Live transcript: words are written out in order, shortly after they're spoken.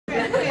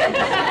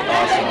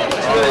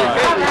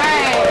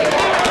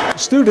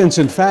Students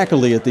and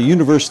faculty at the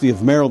University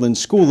of Maryland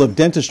School of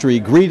Dentistry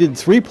greeted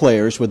 3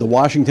 players with the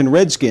Washington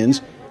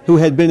Redskins who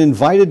had been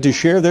invited to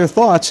share their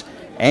thoughts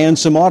and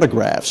some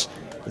autographs.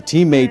 The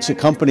teammates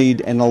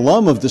accompanied an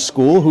alum of the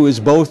school who is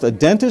both a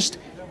dentist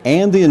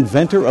and the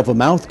inventor of a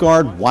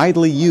mouthguard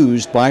widely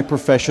used by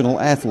professional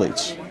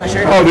athletes.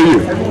 How old are you?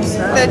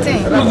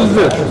 13.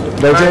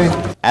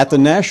 13? At the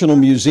National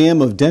Museum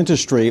of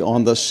Dentistry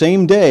on the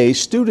same day,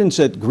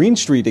 students at Green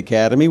Street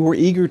Academy were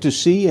eager to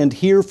see and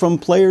hear from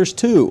players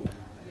too.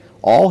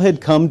 All had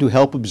come to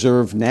help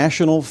observe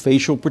National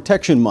Facial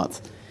Protection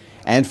Month.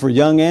 And for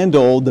young and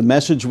old, the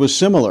message was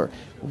similar: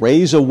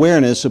 raise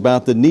awareness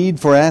about the need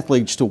for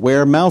athletes to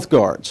wear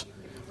mouthguards.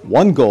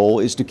 One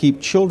goal is to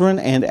keep children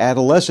and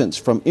adolescents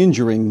from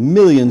injuring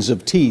millions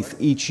of teeth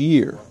each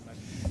year.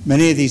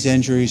 Many of these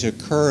injuries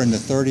occur in the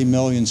 30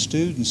 million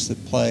students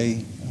that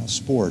play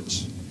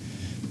sports.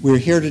 We're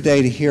here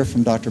today to hear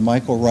from Dr.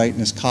 Michael Wright and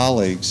his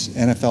colleagues,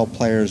 NFL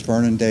players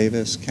Vernon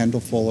Davis,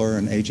 Kendall Fuller,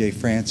 and A.J.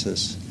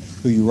 Francis,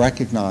 who you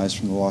recognize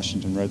from the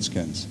Washington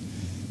Redskins.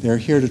 They're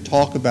here to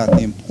talk about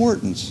the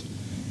importance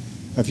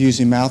of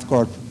using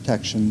mouthguard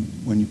protection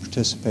when you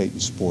participate in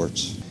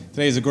sports.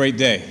 Today is a great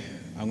day.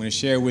 I'm going to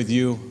share with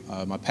you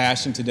my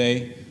passion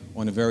today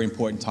on a very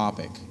important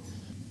topic.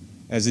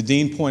 As the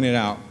dean pointed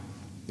out,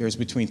 there's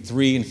between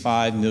 3 and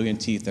 5 million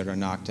teeth that are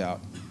knocked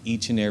out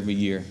each and every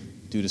year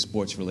due to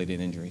sports-related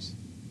injuries.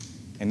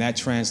 And that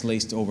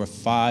translates to over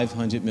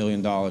 $500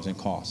 million in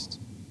cost.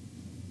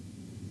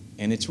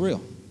 And it's real.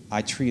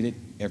 I treat it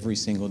every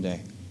single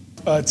day.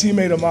 A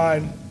teammate of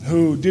mine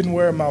who didn't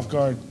wear a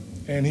mouthguard,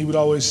 and he would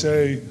always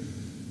say,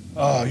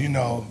 oh, you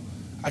know,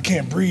 I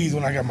can't breathe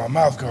when I got my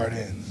mouthguard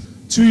in.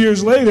 2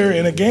 years later,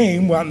 in a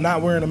game, while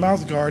not wearing a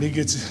mouthguard, he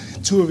gets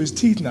 2 of his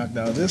teeth knocked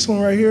out. This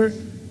one right here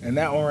and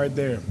that one right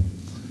there.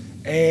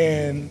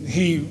 And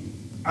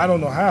I don't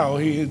know how,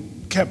 he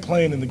kept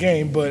playing in the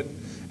game, but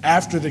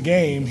after the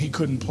game, he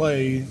couldn't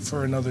play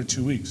for another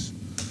 2 weeks.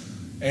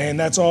 And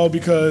that's all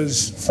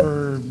because,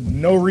 for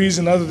no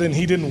reason other than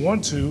he didn't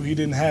want to, he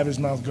didn't have his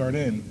mouthguard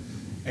in.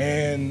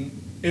 And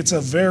it's a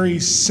very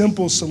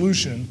simple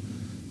solution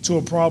to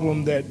a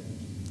problem that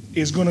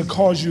is going to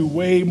cause you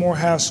way more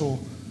hassle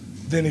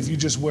than if you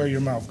just wear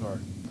your mouthguard.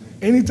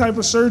 Any type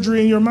of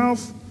surgery in your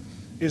mouth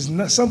is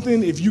not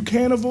something, if you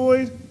can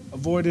avoid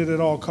it at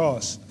all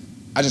costs.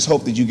 I just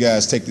hope that you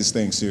guys take this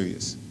thing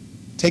serious.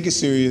 Take it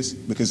serious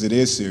because it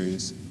is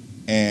serious.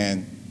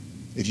 And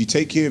if you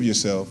take care of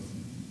yourself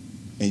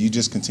and you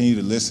just continue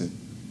to listen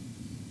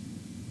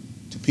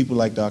to people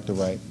like Dr.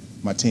 Wright,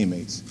 my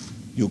teammates,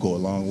 you'll go a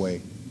long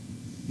way.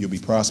 You'll be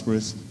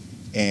prosperous,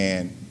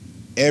 and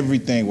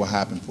everything will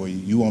happen for you.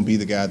 You won't be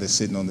the guy that's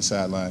sitting on the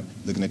sideline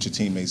looking at your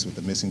teammates with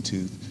a missing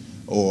tooth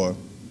or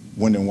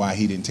wondering why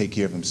he didn't take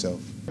care of himself.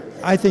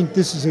 I think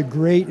this is a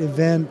great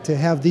event to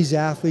have these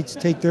athletes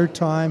take their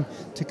time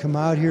to come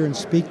out here and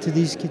speak to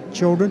these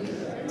children.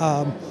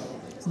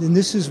 And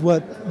this is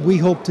what we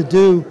hope to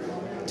do,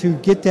 to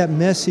get that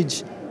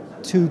message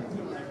to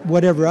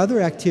whatever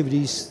other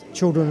activities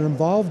children are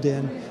involved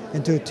in,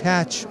 and to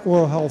attach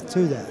oral health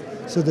to that,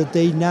 so that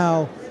they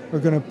now are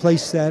going to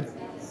place that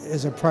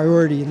as a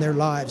priority in their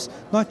lives,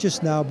 not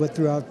just now, but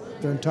throughout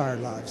their entire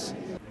lives.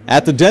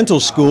 At the dental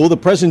school, the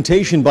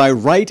presentation by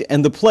Wright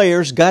and the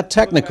players got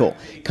technical,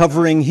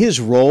 covering his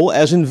role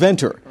as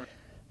inventor.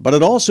 But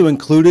it also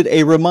included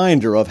a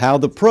reminder of how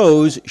the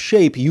pros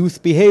shape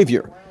youth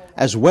behavior,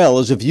 as well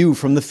as a view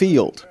from the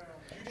field.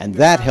 And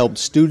that helped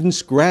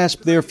students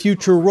grasp their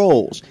future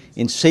roles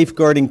in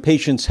safeguarding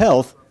patients'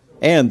 health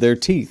and their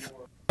teeth.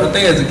 I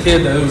think as a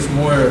kid, it was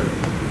more,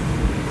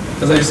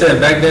 because like you said,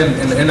 back then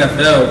in the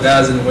NFL,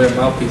 guys didn't wear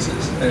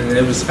mouthpieces. And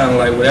it was kind of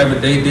like whatever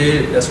they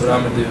did, that's what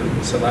I'm going to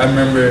do. So I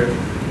remember,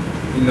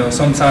 you know,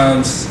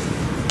 sometimes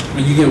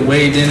when you get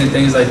weighed in and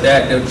things like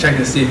that, they'll check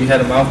to see if you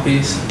had a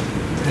mouthpiece.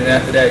 And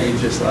after that, you're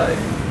just like,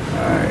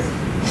 all right,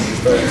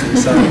 start to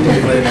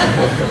decide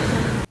later.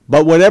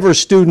 But whatever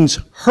students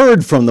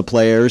heard from the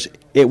players,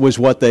 it was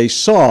what they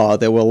saw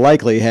that will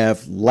likely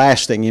have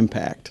lasting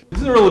impact.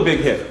 This is a really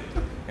big hit.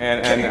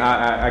 And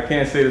I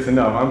can't say this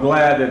enough. I'm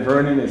glad that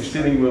Vernon is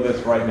sitting with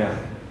us right now.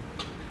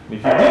 If you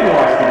didn't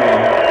watch the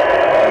game,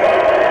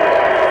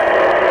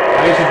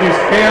 I introduce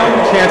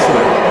Pam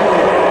Chancellor.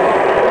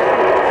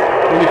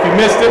 And if you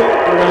missed it,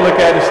 we're going to look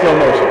at it in slow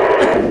motion.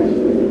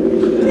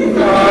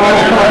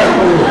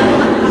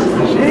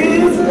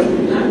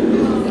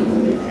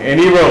 And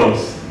he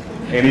rose.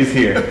 And he's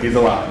here. He's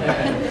alive.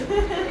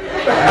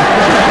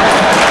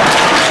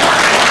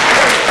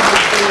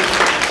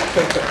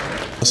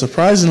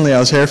 Surprisingly, I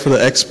was here for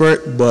the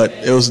expert, but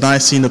it was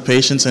nice seeing the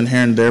patients and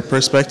hearing their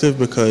perspective,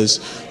 because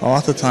a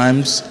lot of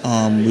times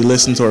we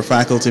listen to our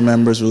faculty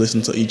members, we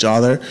listen to each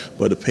other,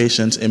 but the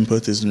patient's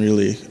input isn't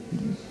really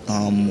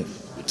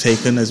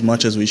taken as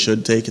much as we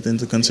should take it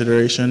into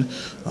consideration.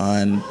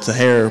 And to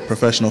hear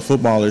professional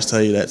footballers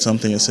tell you that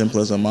something as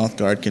simple as a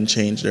mouthguard can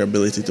change their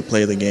ability to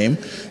play the game,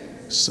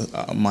 it's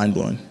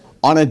mind-blowing.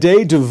 On a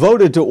day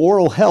devoted to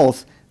oral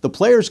health, the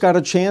players got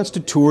a chance to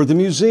tour the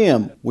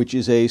museum, which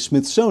is a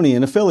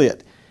Smithsonian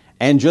affiliate.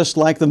 And just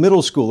like the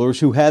middle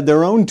schoolers who had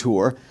their own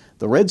tour,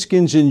 the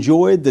Redskins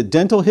enjoyed the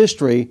dental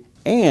history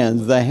and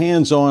the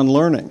hands-on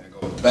learning.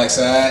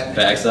 Backside.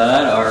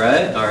 Backside, all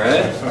right, all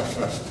right.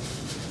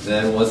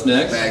 Then what's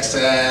next?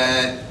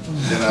 Backside.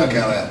 Then I'll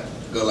kind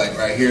of go like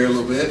right here a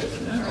little bit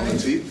on the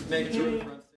teeth.